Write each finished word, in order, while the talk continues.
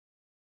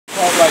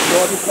All right,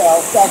 Northern Cal,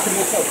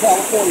 Sacramento,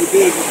 California,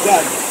 big and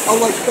done. I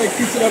would like to thank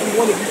each and every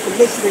one of you for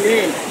listening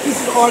in.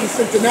 This is Artists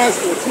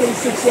International, a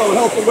 26-year-old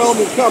health and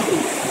wellness company.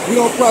 We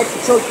don't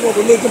practice church or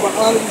religion, but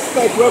honor,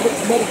 respect,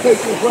 reverence,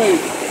 meditation, and praise.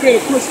 Being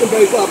a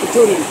Christian-based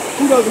opportunity.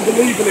 Who doesn't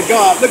believe in a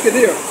God? Look at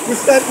here. We're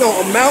standing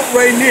on Mount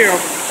Rainier.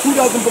 Who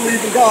doesn't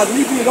believe in God?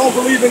 And even if you don't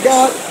believe in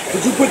God,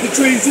 did you put the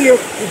trees here?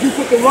 Did you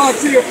put the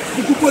rocks here?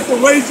 Did you put the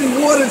raging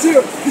waters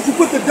here? Did you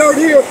put the dirt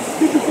here?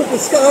 Did you put the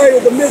sky or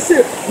the mist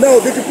here? No.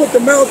 Did you put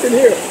the mountain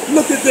here?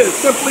 Look at this.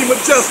 Simply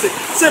majestic.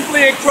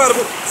 Simply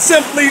incredible.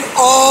 Simply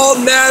all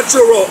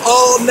natural.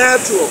 All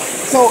natural.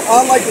 So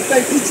I'd like to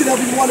thank each and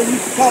every one of you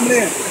for coming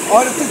in.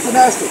 Artists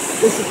International.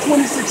 It's a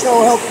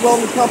 26-year-old health and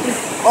wellness company.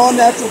 All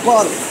natural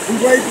products. We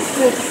raise the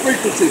spiritual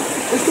frequency.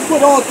 It's to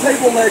put all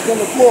table legs on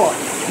the floor.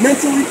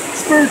 Mentally,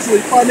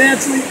 spiritually,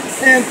 financially,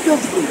 and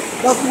physically.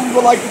 That's what we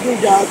would like to do,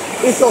 guys.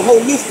 It's a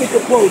holistic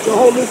approach, a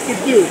holistic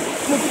view.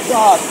 Look at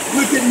God,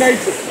 look at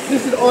nature.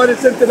 This is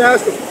Artists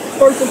International.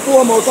 First and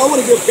foremost, I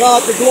want to give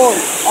God the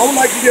glory. I would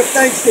like to give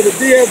thanks to the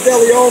Diaz de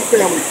Leon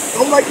family.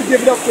 I would like to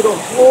give it up to the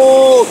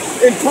whole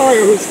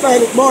entire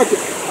Hispanic market.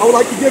 I would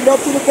like to give it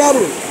up to the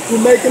veterans who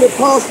are making it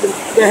possible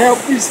to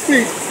have free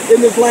speech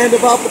in this land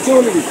of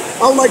opportunity.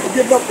 I would like to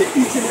give it up to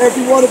each and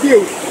every one of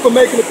you for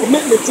making a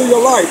commitment to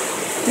your life.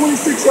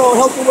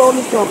 26-year-old health and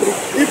wellness company.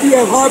 If you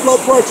have high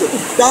blood pressure,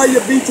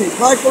 diabetes,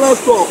 high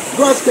cholesterol,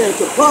 breast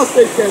cancer,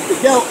 prostate cancer,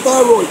 gout,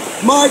 thyroid,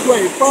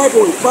 migraine,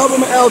 fibroids,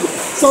 fibromyalgia,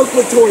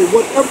 circulatory,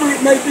 whatever it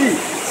may be,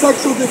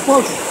 sexual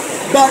dysfunction,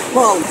 back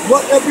problems,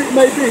 whatever it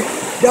may be,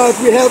 guys,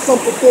 we have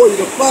something for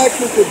you. The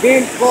flagship is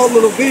being called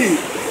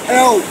Levine,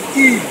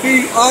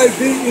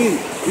 L-E-V-I-V-E,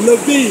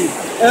 Levine,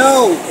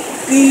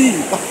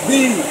 L-E-V-I-V-E,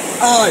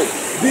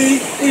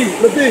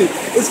 Levine.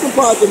 It's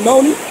comprised of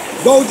noni,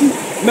 goji,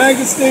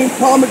 mangosteen,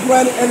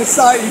 pomegranate, and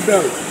acai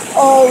berry.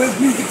 Oh, it's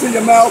music to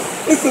your mouth.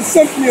 It's a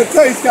symphony of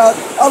taste, guys.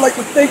 I'd like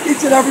to thank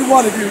each and every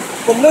one of you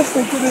for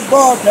listening to this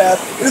broadcast.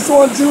 It's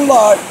on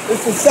July.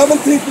 It's the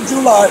 17th of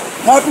July.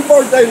 Happy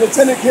birthday,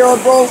 Lieutenant Carol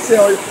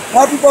Bronstein.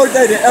 Happy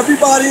birthday to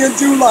everybody in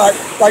July,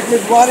 like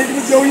Ms. Ronnie the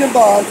Brazilian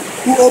Bond,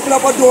 who opened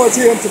up our doors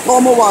here in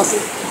Tacoma,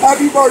 Washington.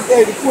 Happy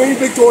birthday to Queen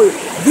Victoria,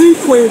 the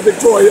Queen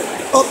Victoria,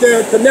 up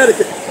there in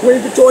Connecticut. Queen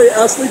Victoria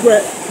Ashley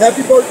Grant,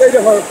 happy birthday to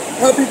her.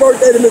 Happy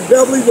birthday to Miss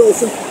Beverly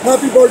Wilson.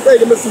 Happy birthday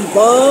to Miss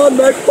Yvonne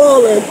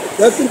McFarland.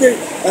 That's indeed.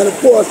 And of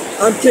course,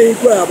 I'm King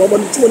Crab. I'm on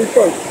the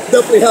 21st.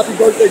 Definitely happy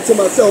birthday to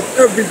myself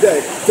every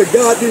day. To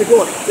God be the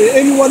glory. And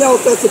anyone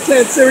else that's a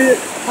Cancerian,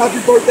 happy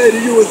birthday to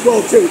you as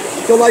well too.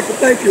 So I'd like to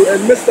thank you.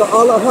 And Mr.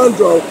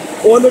 Alejandro,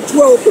 on the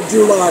 12th of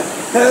July,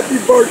 happy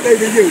birthday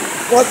to you.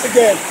 Once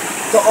again,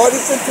 to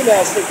Artists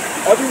International,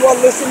 everyone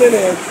listening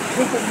in,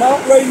 this is Mount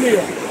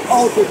Rainier.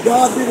 Oh, to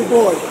God be the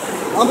glory.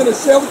 I'm going to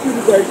share with you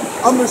today.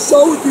 I'm going to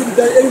show with you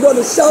today, and I'm going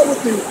to shout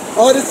with you,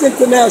 Artists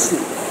International.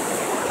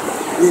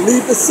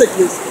 Relieve the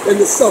sickness and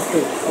the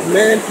suffering of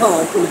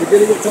mankind from the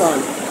beginning of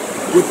time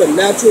with the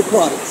natural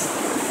products.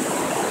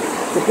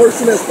 The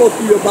person that spoke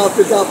to you about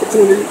this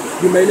opportunity,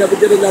 you may never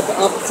get another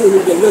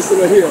opportunity to listen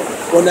or hear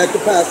on that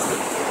capacity.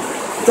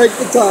 Take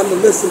the time to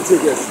listen to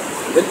this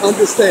and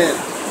understand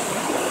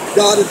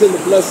God is in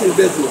the blessing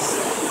business.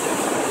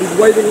 He's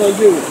waiting on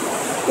you.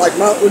 Like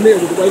Mount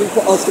Rainier was waiting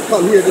for us to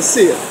come here to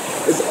see it.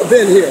 It's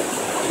been here.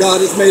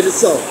 God has made it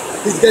so.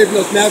 He's given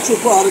us natural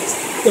products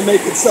to make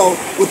it so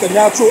with a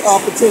natural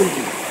opportunity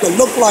to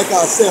look like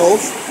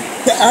ourselves,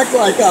 to act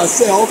like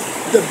ourselves,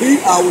 to be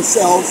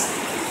ourselves,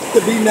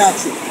 to be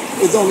natural.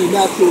 It's only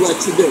natural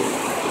that you do.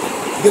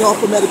 Get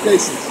off of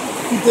medications.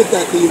 Who did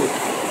that to you?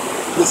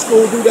 Did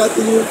school do that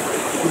to you?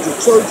 Did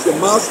your church, your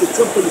mosque, your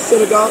temple, your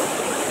synagogue?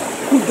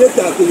 Who did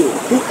that to you?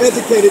 Who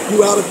educated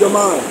you out of your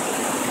mind?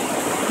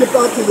 Get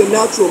back to your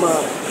natural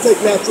mind.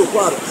 Take natural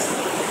products.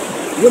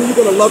 When are you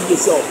going to love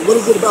yourself? What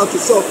is it about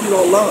yourself you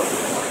don't love?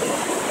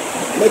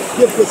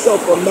 Give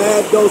yourself a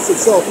mad dose of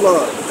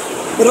self-love.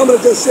 But I'm going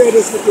to just share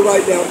this with you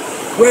right now.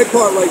 Greg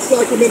Cartwright,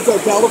 Sacramento,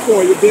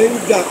 California, being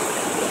done.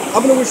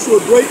 I'm going to wish you a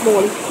great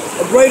morning,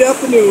 a great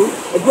afternoon,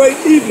 a great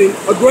evening,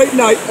 a great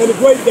night, and a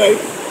great day.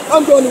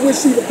 I'm going to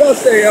wish you the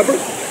best day ever.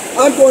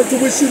 I'm going to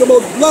wish you the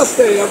most blessed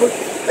day ever.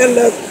 And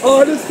let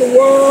artists, the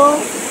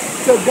world,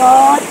 to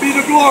God be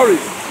the glory.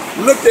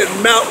 Look at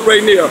Mount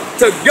Rainier.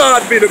 To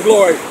God be the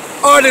glory.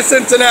 Artists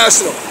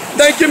International.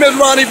 Thank you, Ms.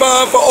 Ronnie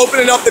Bond, for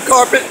opening up the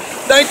carpet.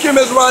 Thank you,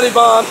 Ms. Ronnie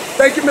Bond.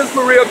 Thank you, Ms.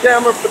 Maria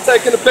Cameron, for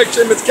taking the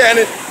picture. Ms.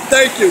 Cannon,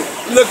 thank you.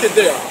 Look at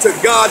there. To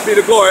God be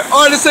the glory.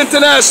 Artists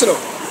International.